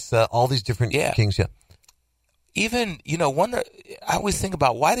 Manasseh, all these different kings. Yeah. Even, you know, I always think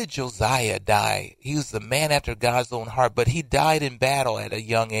about, why did Josiah die? He was the man after God's own heart, but he died in battle at a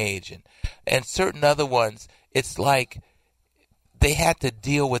young age. And certain other ones, it's like they had to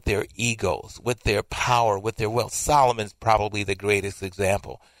deal with their egos, with their power, with their wealth. Solomon's probably the greatest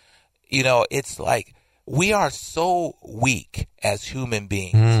example. You know, it's like we are so weak as human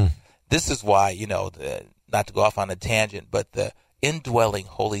beings. This is why, you know, not to go off on a tangent, but the indwelling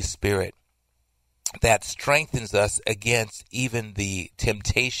Holy Spirit that strengthens us against even the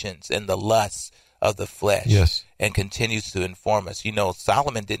temptations and the lusts of the flesh, and continues to inform us. You know,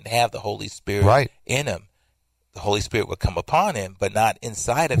 Solomon didn't have the Holy Spirit in him. The Holy Spirit would come upon him, but not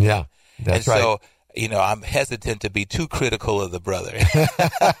inside of him. That's and right. So, you know, I'm hesitant to be too critical of the brother.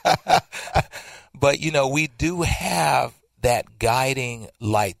 But, you know, we do have that guiding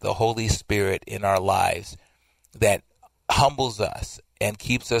light, the Holy Spirit in our lives, that humbles us and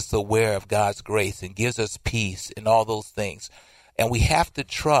keeps us aware of God's grace and gives us peace and all those things. And we have to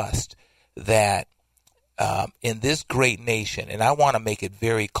trust that in this great nation, and I want to make it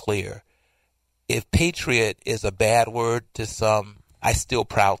very clear, if patriot is a bad word to some, I still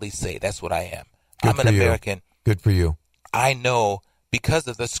proudly say that's what I am. I'm an American. Good for you. I know because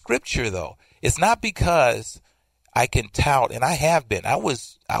of the scripture, though. It's not because I can tout, and I have been. I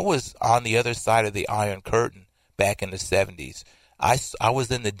was on the other side of the Iron Curtain back in the 70s. I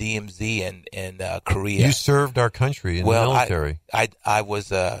was in the DMZ in Korea. You served our country in the military.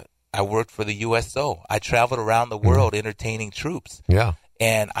 I worked for the USO. I traveled around the world entertaining troops. Yeah.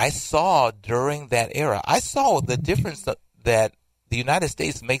 And I saw during that era, I saw the difference that the United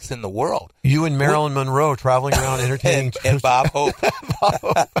States makes in the world. You and Marilyn Monroe traveling around entertaining troops. And Bob Hope.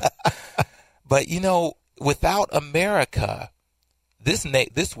 But, you know, without America,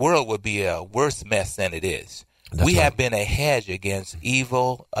 this world would be a worse mess than it is. We have been a hedge against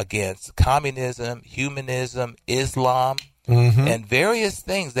evil, against communism, humanism, Islam, and various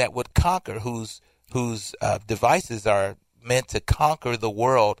things that would conquer, whose devices are meant to conquer the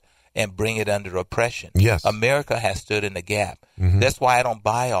world and bring it under oppression. Yes. America has stood in the gap. That's why I don't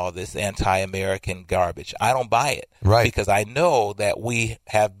buy all this anti-American garbage. I don't buy it. Right. Because I know that we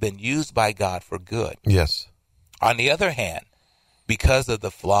have been used by God for good. Yes. On the other hand, because of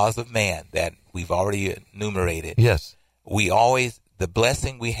the flaws of man that we've already enumerated, the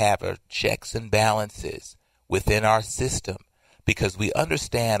blessing we have are checks and balances within our system, because we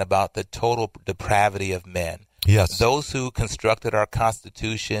understand about the total depravity of men. Yes. Those who constructed our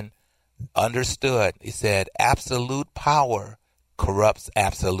Constitution understood. He said, absolute power corrupts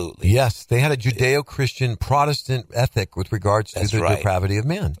absolutely. Yes. They had a Judeo-Christian Protestant ethic with regards to the depravity of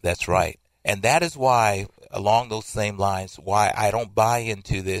man. That's right. And that is why, along those same lines, why I don't buy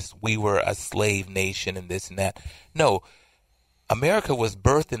into this, we were a slave nation and this and that. No, America was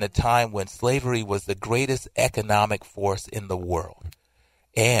birthed in a time when slavery was the greatest economic force in the world.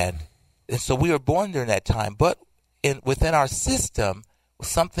 And so we were born during that time. But within our system,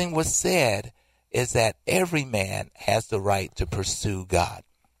 something was said is that every man has the right to pursue God.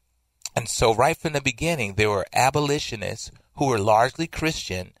 And so right from the beginning, there were abolitionists who were largely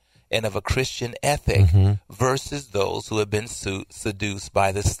Christian and of a Christian ethic versus those who had been seduced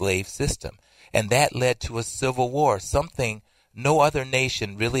by the slave system. And that led to a civil war, something no other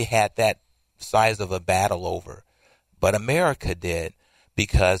nation really had that size of a battle over. But America did,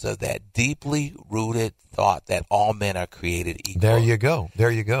 because of that deeply rooted thought that all men are created equal. There you go.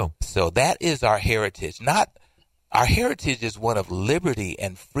 There you go. So that is our heritage. Our heritage is one of liberty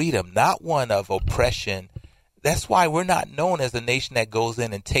and freedom, not one of oppression. That's why we're not known as a nation that goes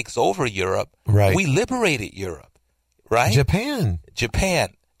in and takes over Europe. Right. We liberated Europe, right? Japan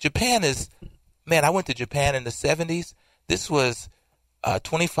is, man, I went to Japan in the 70s. This was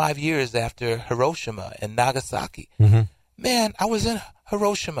 25 years after Hiroshima and Nagasaki. Man, I was in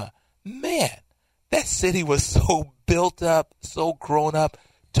Hiroshima. Man, That city was so built up, so grown up.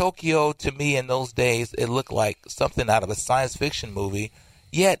 Tokyo, to me, in those days, it looked like something out of a science fiction movie,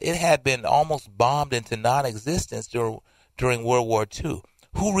 yet it had been almost bombed into non-existence during World War II.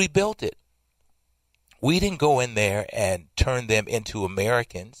 Who rebuilt it? We didn't go in there and turn them into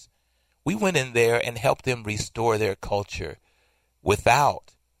Americans. We went in there and helped them restore their culture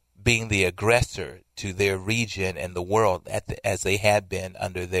without being the aggressor to their region and the world as they had been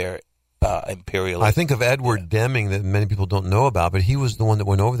under their imperialism. I think of Edward Deming that many people don't know about, but he was the one that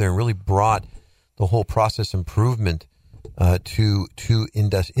went over there and really brought the whole process improvement to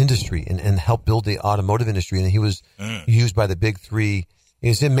industry and helped build the automotive industry. And he was used by the big three.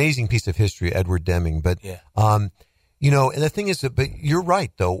 It's an amazing piece of history, Edward Deming. But, and the thing is, but you're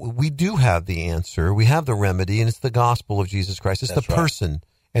right, though. We do have the answer. We have the remedy, and it's the gospel of Jesus Christ. It's the person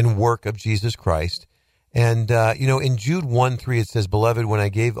and work of Jesus Christ. And, in Jude 1:3, it says, "Beloved, when I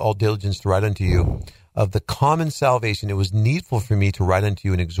gave all diligence to write unto you of the common salvation, it was needful for me to write unto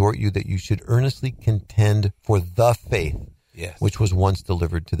you and exhort you that you should earnestly contend for the faith, which was once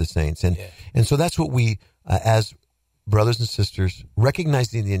delivered to the saints." And so that's what we, as brothers and sisters,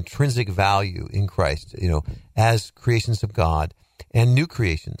 recognizing the intrinsic value in Christ, as creations of God and new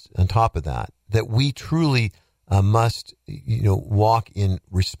creations on top of that we truly must, walk in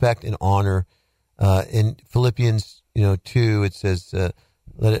respect and honor. In Philippians, 2, it says,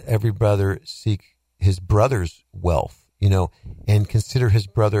 let every brother seek his brother's wealth, and consider his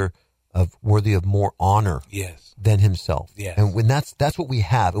brother worthy of more honor than himself. Yes. And when that's what we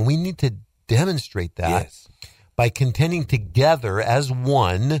have, and we need to demonstrate that by contending together as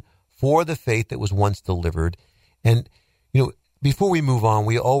one for the faith that was once delivered. And, before we move on,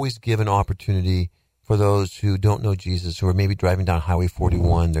 we always give an opportunity for those who don't know Jesus, who are maybe driving down Highway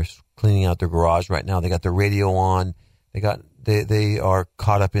 41. They're cleaning out their garage right now. They got their radio on. They are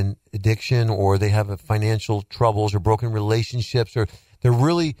caught up in addiction, or they have financial troubles or broken relationships, or they're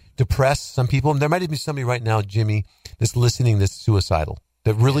really depressed. Some people, and there might even be somebody right now, Jimmy, that's listening that's suicidal,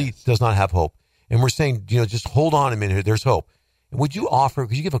 that really does not have hope. And we're saying, just hold on a minute. There's hope. And could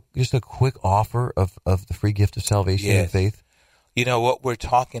you give just a quick offer of the free gift of salvation and faith? What we're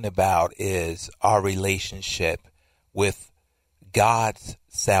talking about is our relationship with God's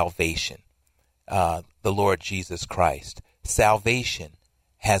salvation, the Lord Jesus Christ. Salvation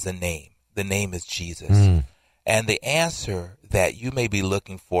has a name. The name is Jesus. And the answer that you may be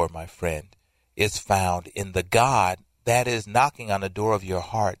looking for, my friend, is found in the God that is knocking on the door of your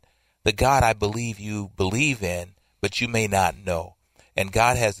heart, the God I believe you believe in, but you may not know. And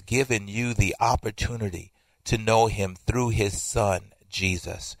God has given you the opportunity to know him through his Son,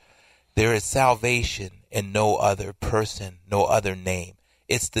 Jesus. There is salvation in no other person, no other name.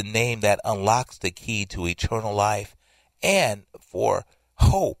 It's the name that unlocks the key to eternal life and for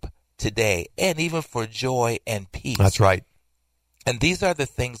hope today, and even for joy and peace. That's right. And these are the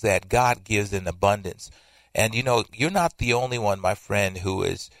things that God gives in abundance. And, you're not the only one, my friend, who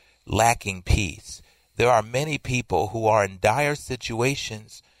is lacking peace. There are many people who are in dire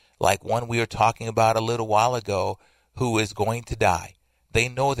situations, like one we were talking about a little while ago, who is going to die. They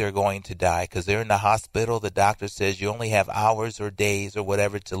know they're going to die because they're in the hospital. The doctor says you only have hours or days or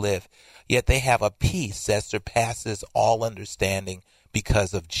whatever to live. Yet they have a peace that surpasses all understanding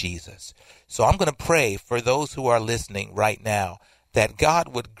because of Jesus. So I'm going to pray for those who are listening right now that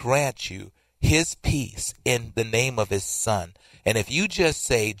God would grant you his peace in the name of his Son. And if you just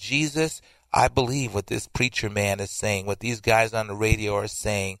say, Jesus, I believe what this preacher man is saying, what these guys on the radio are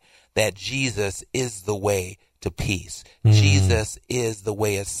saying, that Jesus is the way to peace. Jesus is the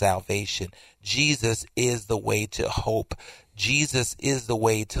way of salvation. Jesus is the way to hope. Jesus is the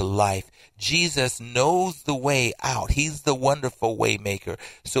way to life. Jesus knows the way out. He's the wonderful way maker.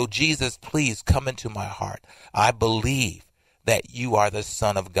 So Jesus, please come into my heart. I believe that you are the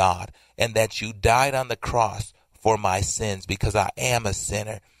Son of God and that you died on the cross for my sins because I am a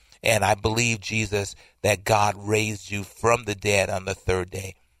sinner. And I believe, Jesus, that God raised you from the dead on the third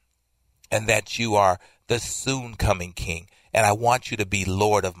day and that you are the soon coming King. And I want you to be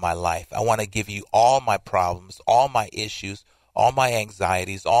Lord of my life. I want to give you all my problems, all my issues, all my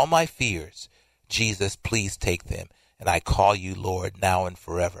anxieties, all my fears. Jesus, please take them. And I call you Lord now and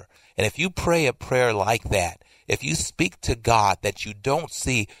forever. And if you pray a prayer like that, if you speak to God that you don't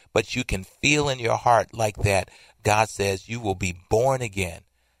see, but you can feel in your heart like that, God says you will be born again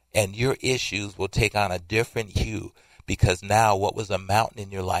and your issues will take on a different hue because now what was a mountain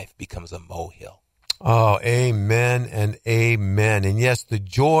in your life becomes a molehill. Oh, amen and amen. And yes, the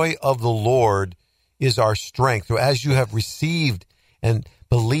joy of the Lord is our strength. So as you have received and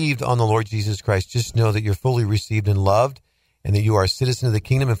believed on the Lord Jesus Christ, just know that you're fully received and loved. and that you are a citizen of the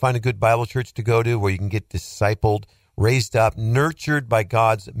kingdom, and find a good Bible church to go to where you can get discipled, raised up, nurtured by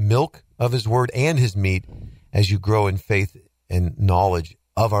God's milk of his word and his meat as you grow in faith and knowledge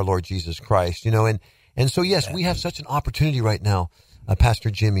of our Lord Jesus Christ. And so, yes, we have such an opportunity right now, Pastor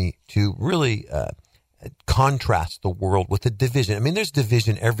Jimmy, to really contrast the world with the division. I mean, there's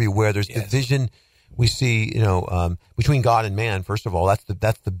division everywhere. There's division we see, between God and man. First of all, that's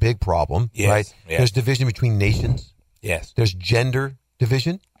the big problem, right? Yes. There's division between nations. Yes. There's gender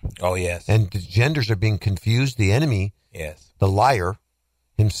division. Oh, yes. And the genders are being confused. The enemy, the liar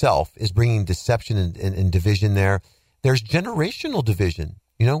himself, is bringing deception and division there. There's generational division.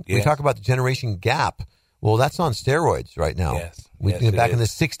 We talk about the generation gap. Well, that's on steroids right now. Yes. Back in the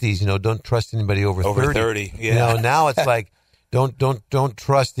 60s, don't trust anybody over 30. Over 30, yeah. Now it's like, don't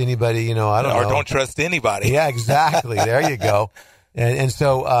trust anybody, I don't know. Or don't trust anybody. Yeah, exactly. There you go. And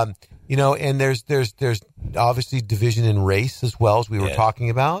so, and there's obviously division in race as well, as we were talking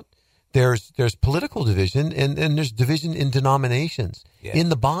about. There's political division, and there's division in denominations, in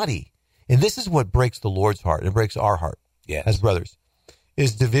the body. And this is what breaks the Lord's heart, and it breaks our heart as brothers,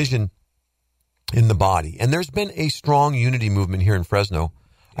 is division in the body. And there's been a strong unity movement here in Fresno.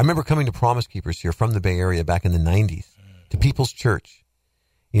 I remember coming to Promise Keepers here from the Bay Area back in the 90s to People's Church,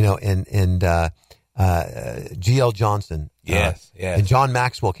 and G.L. Johnson. Yes. And John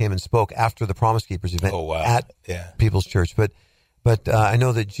Maxwell came and spoke after the Promise Keepers event at People's Church. But I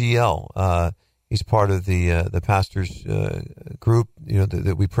know that G.L., he's part of the pastors group,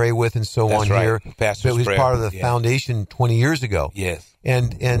 that we pray with and so on here. Pastors he's part of the foundation 20 years ago. Yes.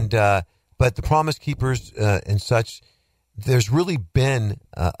 But the Promise Keepers and such, there's really been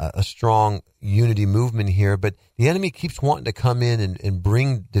a strong unity movement here, but the enemy keeps wanting to come in and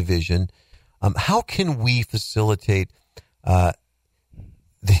bring division. How can we facilitate and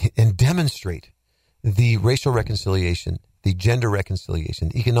demonstrate the racial reconciliation, the gender reconciliation,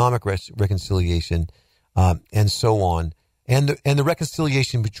 the economic reconciliation, and so on, and the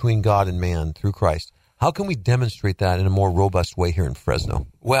reconciliation between God and man through Christ? How can we demonstrate that in a more robust way here in Fresno?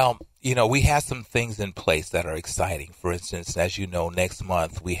 Well, we have some things in place that are exciting. For instance, as you know, next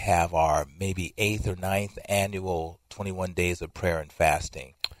month we have our maybe 8th or 9th annual 21 days of prayer and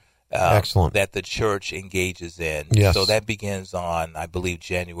fasting. Excellent. That the church engages in. Yes. So that begins on, I believe,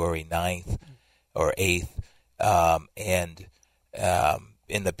 January 9th or 8th.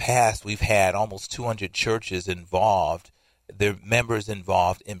 In the past, we've had almost 200 churches involved, their members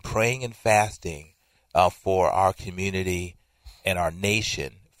involved in praying and fasting for our community and our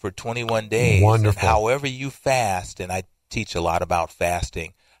nation for 21 days. Wonderful. And however you fast, and I teach a lot about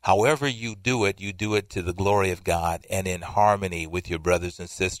fasting, however you do it to the glory of God and in harmony with your brothers and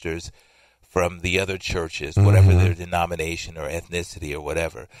sisters from the other churches, whatever their denomination or ethnicity or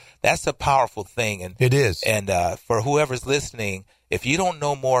whatever. That's a powerful thing. And it is. And for whoever's listening, if you don't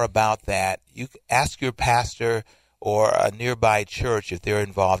know more about that, you ask your pastor or a nearby church if they're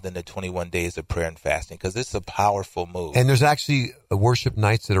involved in the 21 days of prayer and fasting, because it's a powerful move. And there's actually worship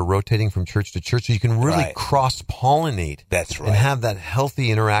nights that are rotating from church to church, so you can really cross-pollinate. That's right. And have that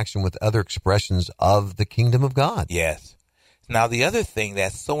healthy interaction with other expressions of the kingdom of God. Yes. Now, the other thing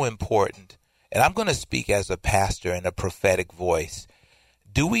that's so important, and I'm going to speak as a pastor in a prophetic voice,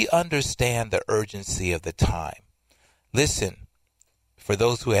 do we understand the urgency of the time? Listen, for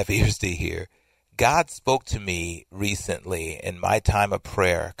those who have ears to hear, God spoke to me recently in my time of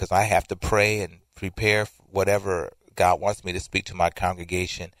prayer, because I have to pray and prepare for whatever God wants me to speak to my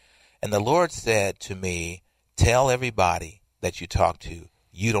congregation. And the Lord said to me, tell everybody that you talk to,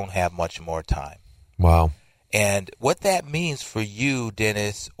 you don't have much more time. Wow. And what that means for you,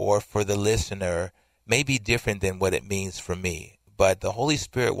 Dennis, or for the listener may be different than what it means for me. But the Holy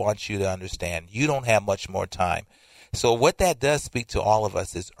Spirit wants you to understand you don't have much more time. So what that does speak to all of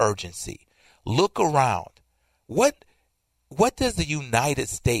us is urgency. Look around. What does the United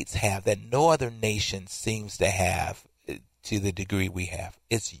States have that no other nation seems to have to the degree we have?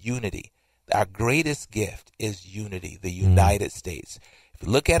 It's unity. Our greatest gift is unity, the United States. If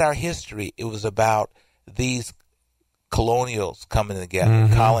you look at our history, it was about these colonials coming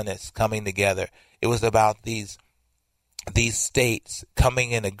together, colonists coming together. It was about these states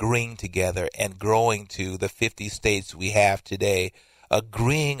coming and agreeing together and growing to the 50 states we have today,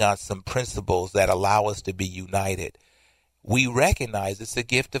 agreeing on some principles that allow us to be united. We recognize it's a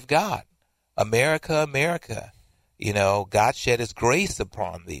gift of God. America, God shed his grace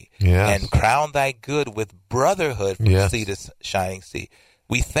upon thee and crown thy good with brotherhood from sea to shining sea.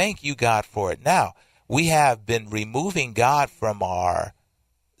 We thank you, God, for it. Now, we have been removing God from our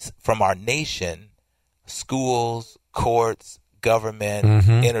nation, schools, courts, government,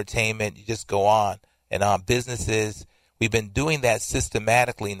 entertainment, you just go on and on, businesses. We've been doing that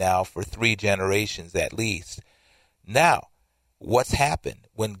systematically now for 3 generations at least. Now, what's happened?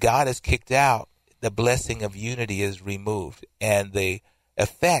 When God is kicked out, the blessing of unity is removed. And the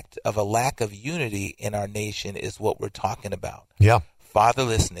effect of a lack of unity in our nation is what we're talking about. Yeah.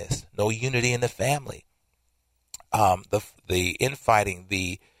 Fatherlessness, no unity in the family. The infighting,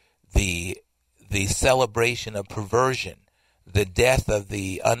 the celebration of perversion, the death of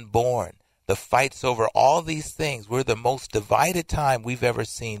the unborn, the fights over all these things. We're the most divided time we've ever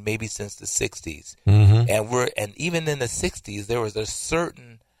seen, maybe since the 60s. Mm-hmm. And even in the 60s, there was a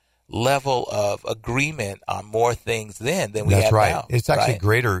certain level of agreement on more things then than we have right. now. It's actually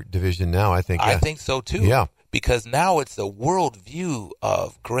greater division now, I think. I think so too. Yeah. Because now it's a worldview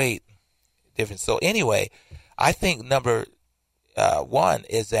of great difference. So anyway, I think number one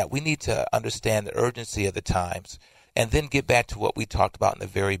is that we need to understand the urgency of the times, and then get back to what we talked about in the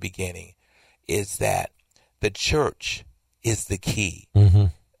very beginning, is that the church is the key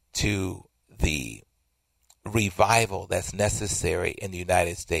to the revival that's necessary in the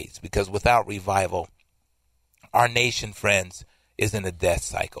United States. Because without revival, our nation, friends, is in a death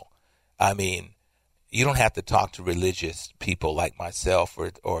cycle. I mean, you don't have to talk to religious people like myself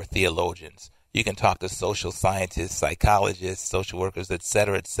or theologians. You can talk to social scientists, psychologists, social workers, et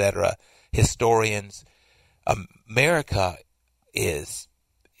cetera, historians. America it's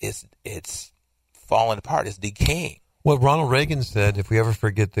falling apart. It's decaying. Well, Ronald Reagan said, if we ever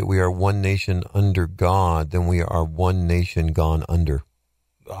forget that we are one nation under God, then we are one nation gone under.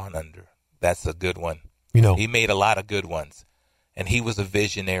 Gone under. That's a good one. You know, he made a lot of good ones, and he was a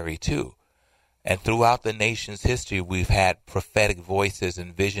visionary too. And throughout the nation's history, we've had prophetic voices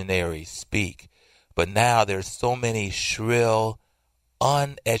and visionaries speak. But now there's so many shrill,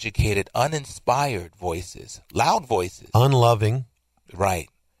 uneducated, uninspired voices, loud voices. Unloving. Right.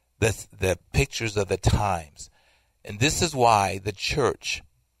 The pictures of the times. And this is why the church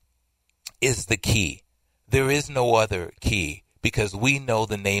is the key. There is no other key, because we know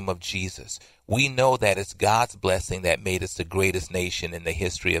the name of Jesus. We know that it's God's blessing that made us the greatest nation in the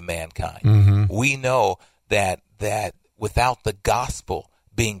history of mankind. We know that without the gospel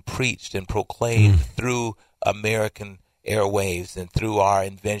being preached and proclaimed through American airwaves and through our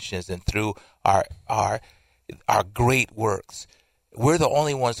inventions and through our great works, we're the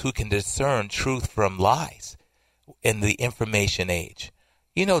only ones who can discern truth from lies in the information age.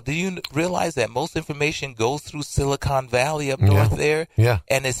 You know, do you realize that most information goes through Silicon Valley up north there? Yeah.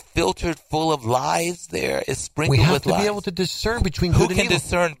 And is filtered full of lies there? It's sprinkled with lies. We have to be able to discern between good and evil. Who can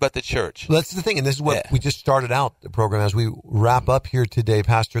discern but the church? Well, that's the thing, and this is what we just started out the program. As we wrap up here today,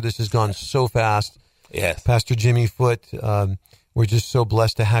 Pastor, this has gone so fast. Yes. Pastor Jimmy Foote, we're just so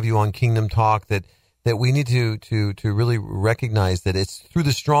blessed to have you on Kingdom Talk that we need to really recognize that it's through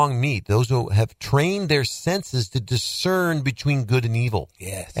the strong meat, those who have trained their senses to discern between good and evil.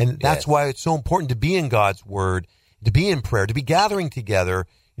 Yes. And that's why it's so important to be in God's Word, to be in prayer, to be gathering together,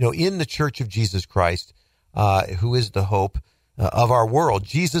 you know, in the Church of Jesus Christ, who is the hope of our world.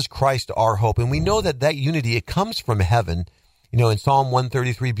 Jesus Christ, our hope. And we know that unity, it comes from heaven. You know, in Psalm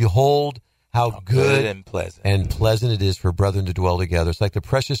 133, behold, how good and pleasant it is for brethren to dwell together. It's like the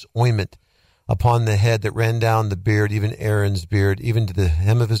precious ointment upon the head that ran down the beard, even Aaron's beard, even to the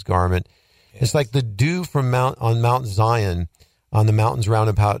hem of his garment. Yes. It's like the dew from on Mount Zion, on the mountains round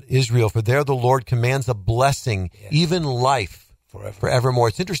about Israel. For there the Lord commands a blessing, even life forevermore.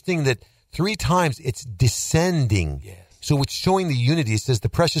 It's interesting that 3 times it's descending. Yes. So it's showing the unity. It says the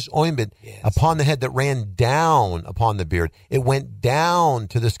precious ointment upon the head that ran down upon the beard. It went down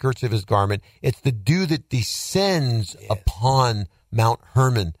to the skirts of his garment. It's the dew that descends upon Mount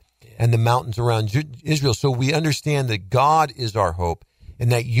Hermon and the mountains around Israel. So we understand that God is our hope,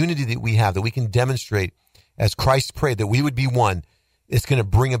 and that unity that we have, that we can demonstrate as Christ prayed, that we would be one. It's going to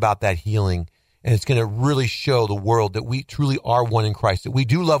bring about that healing, and it's going to really show the world that we truly are one in Christ, that we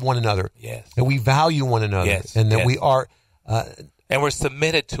do love one another, that we value one another, and that we are... and we're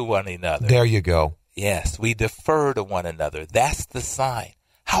submitted to one another. There you go. Yes, we defer to one another. That's the sign.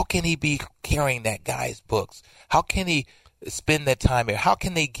 How can he be carrying that guy's books? How can he spend that time here? How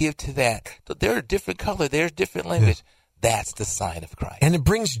can they give to that? They're a different color. There's different language. That's the sign of Christ. And it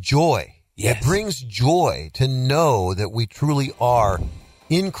brings joy. Yes. It brings joy to know that we truly are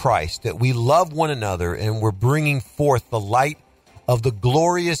in Christ, that we love one another, and we're bringing forth the light of the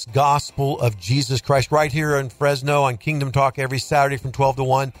glorious gospel of Jesus Christ right here in Fresno on Kingdom Talk every Saturday from 12 to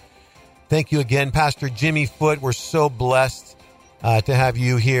 1. Thank you again, Pastor Jimmy Foote. We're so blessed to have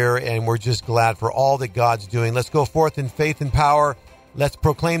you here, and we're just glad for all that God's doing. Let's go forth in faith and power. Let's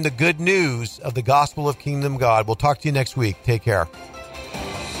proclaim the good news of the gospel of Kingdom God. We'll talk to you next week. Take care.